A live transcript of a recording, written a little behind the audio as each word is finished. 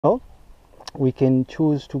Now we can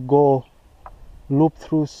choose to go loop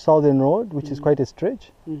through Southern Road, which is quite a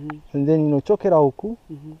stretch, and then chokera huku,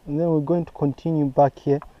 and then we're going to continue back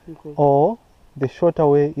here. Or the shorter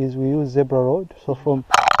way is we use Zebra Road. So from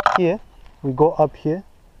here we go up here,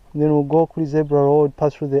 and then we'll go through Zebra Road,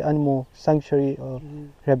 pass through the animal sanctuary or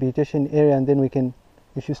rehabilitation area, and then we can,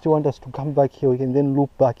 if you still want us to come back here, we can then loop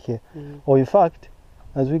back here. Or in fact,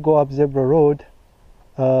 as we go up Zebra Road,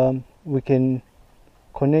 we can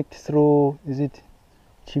connect through, is it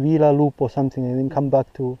Chivila Loop or something, and then come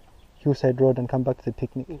back to Hillside Road and come back to the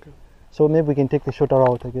picnic. So maybe we can take the shorter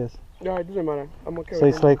route, I guess. Yeah, it doesn't matter. I'm okay. So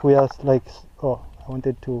it's like we are like, oh, I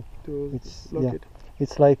wanted to it's lock it.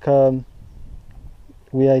 It's like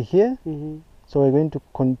we are here, so we're going to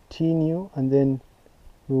continue, and then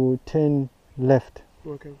we will turn left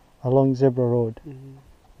along Zebra Road.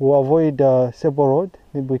 We'll avoid Sebo Road.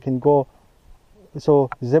 Maybe we can go so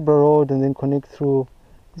Zebra Road and then connect through.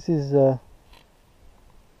 This is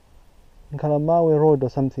Nkalamawe Road or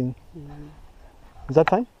something. Is that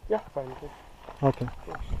fine? Yeah, fine. Okay.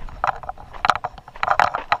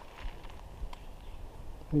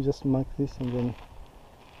 Let me just mark this, and then you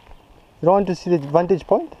don't want to see the vantage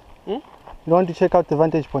point? You don't want to check out the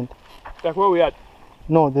vantage point? Like where we at?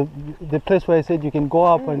 No, the place where I said you can go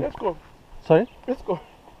up and. Let's go. Sorry? Let's go.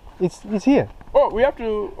 It's here. Oh, we have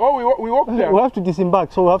to. Oh, we walk there. We have to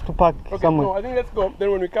disembark, so we have to park somewhere. No, I think let's go.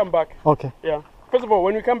 Then when we come back. Okay. Yeah. First of all,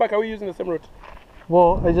 when we come back, are we using the same route?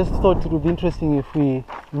 Well, I just thought it would be interesting if we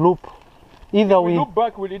loop. Either if we loop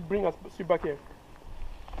back, will it bring us back here?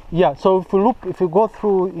 Yeah. So if we loop, if we go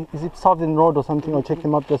through, is it Southern Road or something? I'll check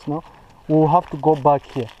them up just now. We'll have to go back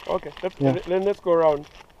here. Okay. Then let's go around.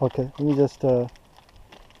 Okay. Let me just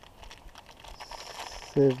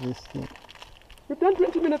save this thing. We've done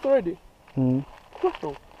 20 minutes already. Wow.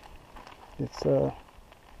 It's I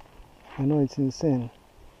know it's insane.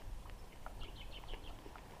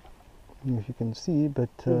 I don't know if you can see, but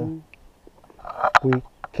we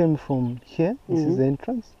came from here. This is the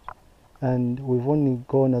entrance, and we've only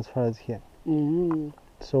gone as far as here.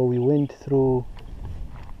 So we went through.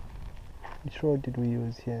 Which road did we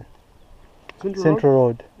use here? Central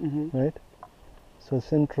Road, right? So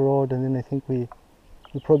Central Road, and then I think we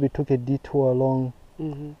probably took a detour along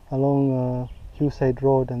Hillside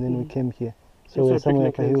Road, and then we came here. So we're somewhere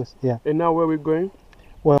like a hills. Yeah. And now where are we going?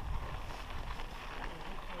 Well,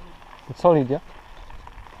 it's solid, yeah.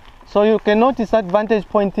 So you can notice that vantage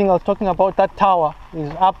point thing I was talking about. That tower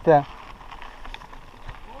is up there.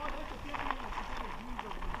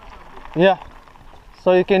 Yeah.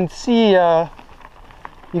 So you can see, you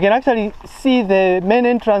can actually see the main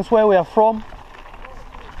entrance where we are from.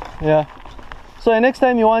 Yeah. So next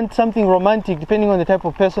time you want something romantic, depending on the type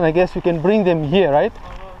of person, I guess you can bring them here, right?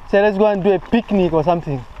 Say, let's go and do a picnic or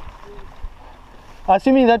something.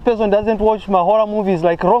 Assuming that person doesn't watch my horror movies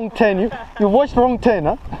like Wrong Turn. You watched Wrong Turn,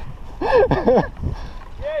 huh? Yeah,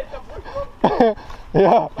 it's a good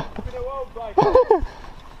Yeah. It's been a while back.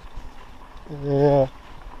 Yeah.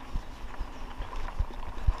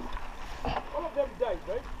 All of them died,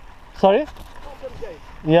 right? Sorry? All of them died.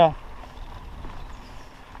 Yeah.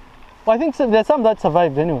 Well, I think there's some that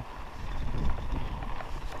survived anyway.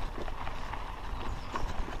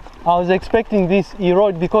 I was expecting this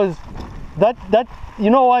erode because that you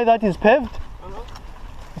know why that is paved?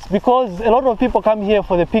 It's because a lot of people come here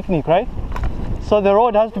for the picnic, right? So the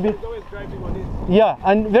road has to be. Always driving on it. Yeah,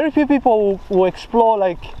 and very few people will explore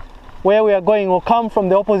like where we are going or come from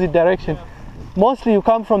the opposite direction. Mostly you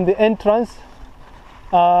come from the entrance.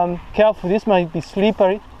 Careful, this might be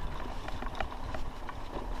slippery.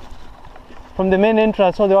 From the main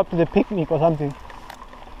entrance all the way up to the picnic or something.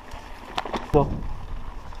 So,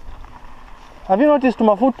 have you noticed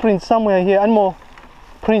my footprints somewhere here? Animal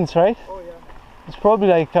prints, right? Oh yeah. It's probably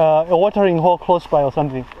like a watering hole close by or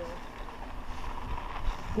something.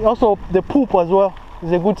 Yeah. Also, the poop as well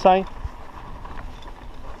is a good sign.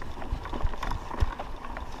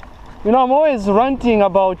 You know, I'm always ranting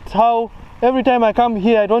about how every time I come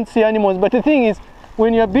here I don't see animals, but the thing is,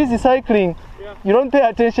 when you're busy cycling, you don't pay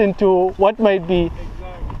attention to what might be. Exactly.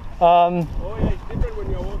 Oh yeah, it's different when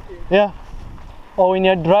you're walking. Yeah, or when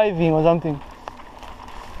you're driving or something.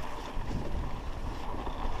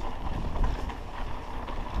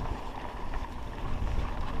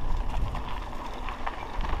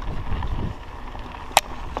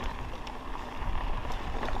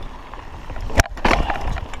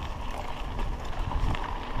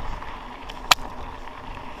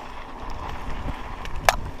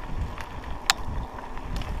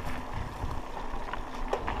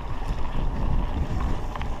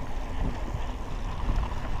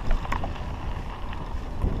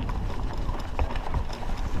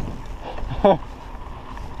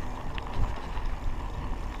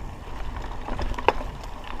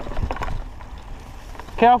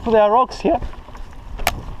 Careful, there are rocks here.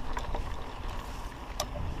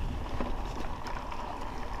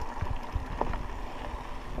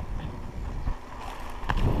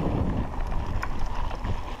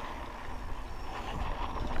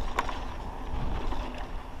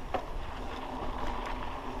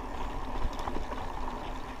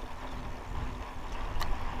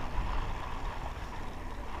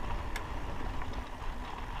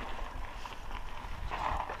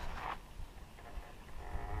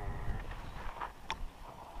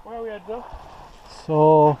 Where are we at now?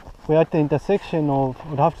 So we're at the intersection of,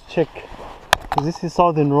 we'd have to check, because this is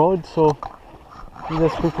Southern Road, so we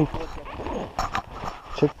just quickly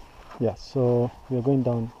check. Yeah, so we're going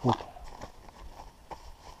down Hook.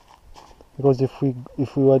 Because if we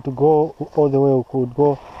were to go all the way, we could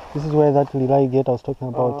go, this is where that Raleigh gate I was talking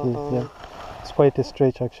about is. Yeah, it's quite a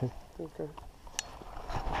stretch actually. Okay.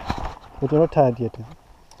 But you're not tired yet, is it?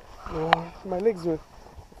 No, my legs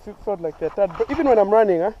felt like they're tired. But even when I'm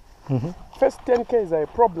running, first 10Ks are a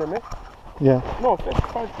problem, Yeah. No, first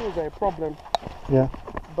 5Ks are a problem. Yeah.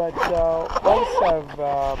 But once I've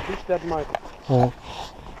reached that mark,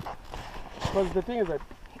 because the thing is that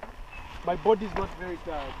my body's not very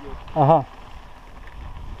tired yet. I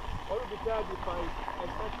will be tired if I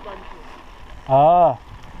start panicking.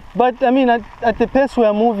 But I mean, at the pace we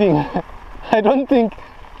are moving, I don't think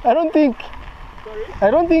Sorry? I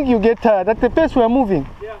don't think you get tired. At the pace we are moving,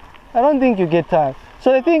 Yeah. I don't think you get tired.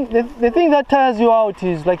 So the thing that tires you out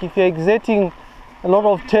is like if you're exerting a lot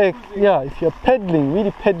of tech. Yeah, if you're pedaling, really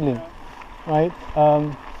pedaling, right?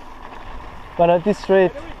 But at this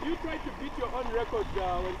rate. By the way, do you try to beat your own record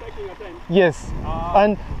when cycling at times? Yes.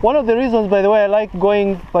 And one of the reasons, by the way, I like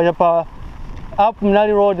going up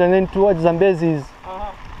Mnali Road and then towards Zambezi is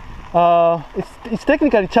it's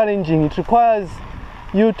technically challenging. It requires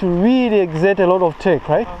you to really exert a lot of tech,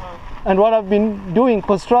 right? And what I've been doing,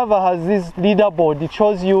 because Strava has this leaderboard, it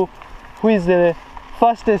shows you who is the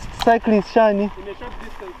fastest cyclist, Shani. In a short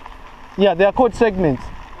distance. Yeah, they are called segments.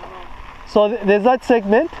 So there's that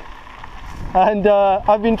segment, and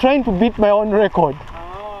I've been trying to beat my own record.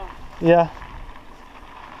 Yeah.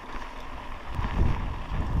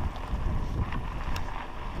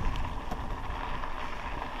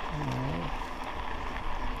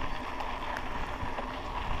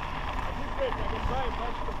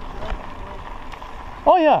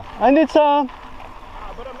 Oh yeah, and it's but I'm not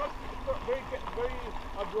very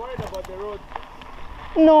worried about the road.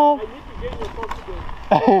 no. I need to gain your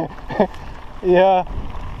confidence. Yeah.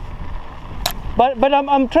 But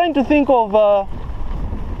I'm trying to think of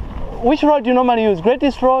which road you normally use.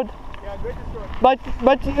 Greatest Road. Yeah, Greatest Road.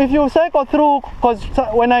 But if you cycle through, because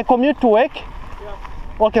when I commute to work,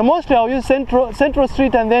 okay, mostly I'll use Central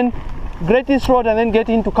Street and then Greatest Road and then get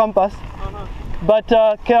into campus. But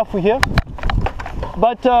careful here.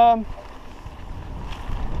 But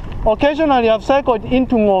occasionally I've cycled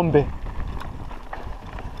into Ngombe.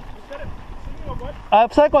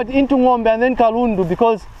 I've cycled into Ngombe and then Kalundu,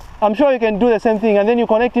 because I'm sure you can do the same thing, and then you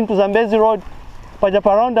connect into Zambezi Road,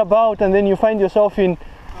 Pajapa roundabout, and then you find yourself in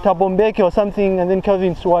Tabombeke or something, and then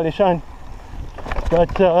Kelvin Sualeshan.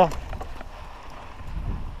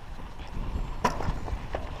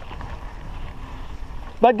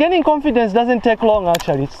 But gaining confidence doesn't take long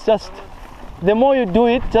actually. It's just the more you do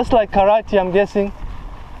it, just like karate, I'm guessing,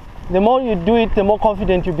 the more you do it, the more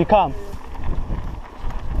confident you become.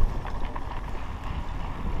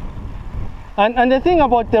 And the thing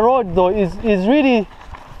about the road though is really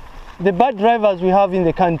the bad drivers we have in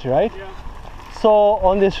the country, right? Yeah. So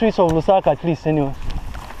on the streets of Lusaka, at least anyway.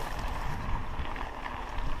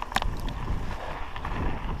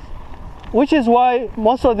 Which is why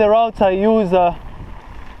most of the routes I use are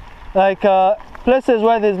like places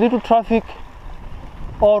where there's little traffic,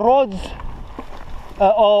 or roads,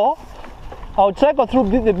 or I would cycle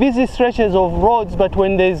through the busy stretches of roads, but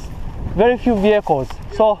when there's very few vehicles.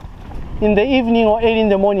 So in the evening or early in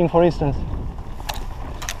the morning, for instance.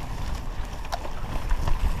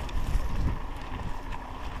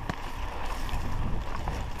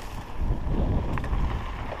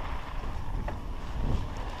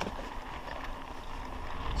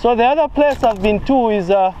 So the other place I've been to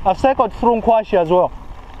is I've cycled through Nkwashi as well.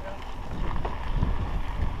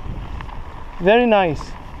 Very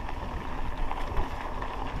nice.